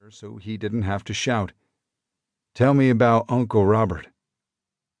so he didn't have to shout. "Tell me about Uncle Robert."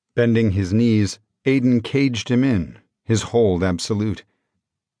 Bending his knees, Aiden caged him in, his hold absolute.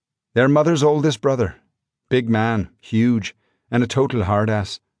 "Their mother's oldest brother. Big man, huge, and a total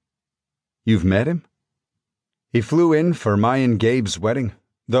hard-ass. You've met him?" "He flew in for my and Gabe's wedding,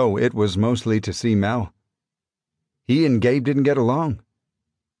 though it was mostly to see Mel. He and Gabe didn't get along."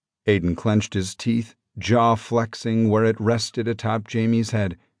 Aiden clenched his teeth, jaw flexing where it rested atop Jamie's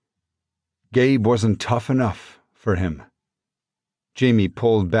head. Gabe wasn't tough enough for him. Jamie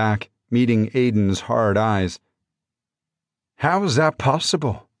pulled back, meeting Aiden's hard eyes. "How is that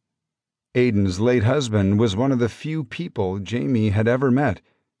possible?" Aiden's late husband was one of the few people Jamie had ever met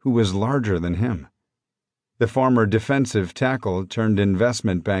who was larger than him. The former defensive tackle turned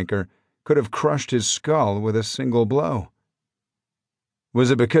investment banker could have crushed his skull with a single blow.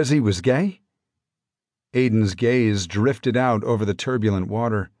 "Was it because he was gay?" Aiden's gaze drifted out over the turbulent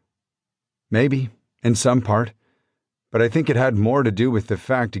water. "Maybe, in some part, but I think it had more to do with the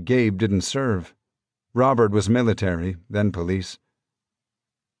fact Gabe didn't serve. Robert was military, then police."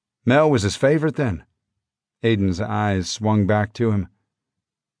 "Mel was his favorite then?" Aiden's eyes swung back to him.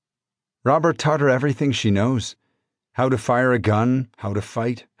 "Robert taught her everything she knows. How to fire a gun, how to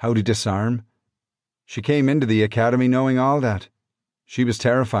fight, how to disarm. She came into the academy knowing all that. She was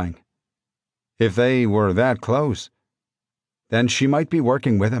terrifying. If they were that close, then she might be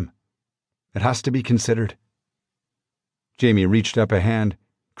working with him. It has to be considered." Jamie reached up a hand,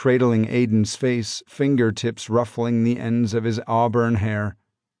 cradling Aiden's face, fingertips ruffling the ends of his auburn hair.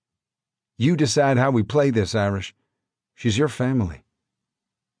 "You decide how we play this, Irish. She's your family.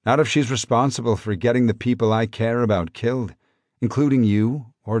 Not if she's responsible for getting the people I care about killed, including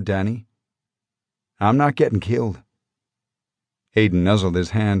you or Danny. I'm not getting killed." Aiden nuzzled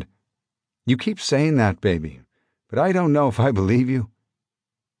his hand. "You keep saying that, baby, but I don't know if I believe you."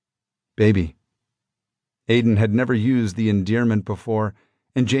 "Baby." Aiden had never used the endearment before,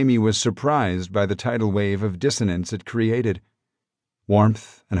 and Jamie was surprised by the tidal wave of dissonance it created.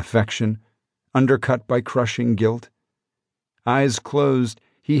 Warmth and affection, undercut by crushing guilt. Eyes closed,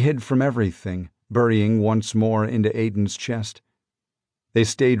 he hid from everything, burying once more into Aiden's chest. They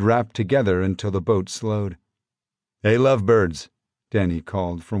stayed wrapped together until the boat slowed. "Hey, lovebirds," Danny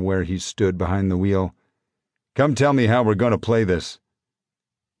called from where he stood behind the wheel. "Come tell me how we're going to play this."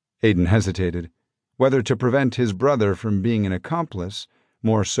 Aiden hesitated, whether to prevent his brother from being an accomplice,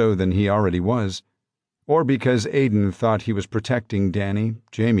 more so than he already was, or because Aiden thought he was protecting Danny.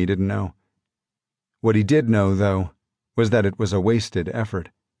 Jamie didn't know. What he did know, though, was that it was a wasted effort.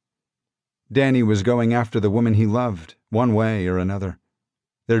 Danny was going after the woman he loved, one way or another.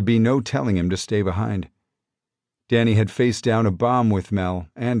 There'd be no telling him to stay behind. Danny had faced down a bomb with Mel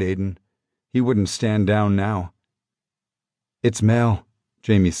and Aiden. He wouldn't stand down now. "It's Mel,"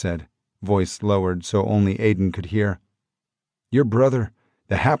 Jamie said, voice lowered so only Aiden could hear. "Your brother,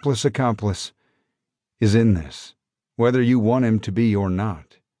 the hapless accomplice, is in this, whether you want him to be or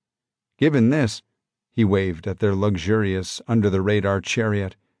not. Given this," he waved at their luxurious, under-the-radar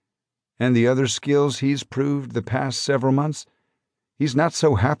chariot, "and the other skills he's proved the past several months, he's not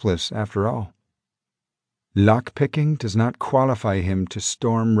so hapless after all. Lockpicking does not qualify him to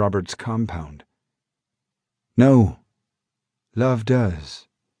storm Robert's compound. No, love does."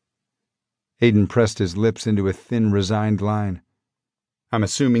 Aiden pressed his lips into a thin, resigned line. "I'm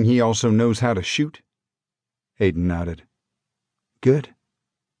assuming he also knows how to shoot?" Aiden nodded. "Good."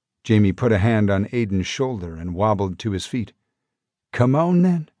 Jamie put a hand on Aiden's shoulder and wobbled to his feet. "Come on,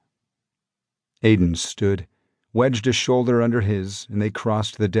 then." Aiden stood, wedged a shoulder under his, and they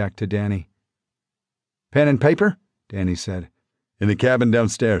crossed the deck to Danny. "Pen and paper?" Danny said. "In the cabin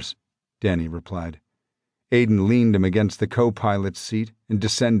downstairs," Danny replied. Aiden leaned him against the co-pilot's seat and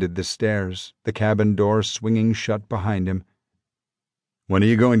descended the stairs, the cabin door swinging shut behind him. "When are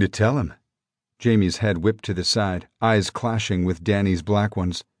you going to tell him?" Jamie's head whipped to the side, eyes clashing with Danny's black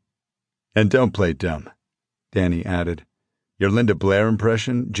ones. "And don't play dumb," Danny added. "Your Linda Blair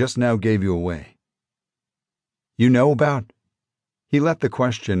impression just now gave you away." "You know about—" He let the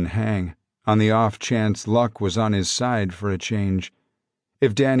question hang, on the off chance luck was on his side for a change.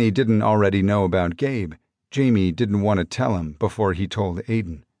 If Danny didn't already know about Gabe, Jamie didn't want to tell him before he told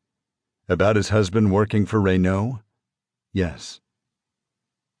Aiden. "About his husband working for Reyne?" "Yes."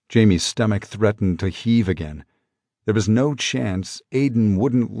 Jamie's stomach threatened to heave again. There was no chance Aiden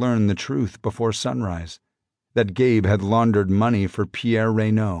wouldn't learn the truth before sunrise, that Gabe had laundered money for Pierre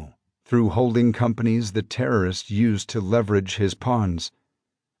Reyne through holding companies the terrorists used to leverage his pawns,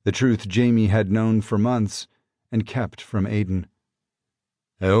 the truth Jamie had known for months and kept from Aiden.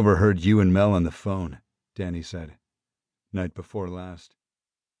 "I overheard you and Mel on the phone," Danny said. "Night before last."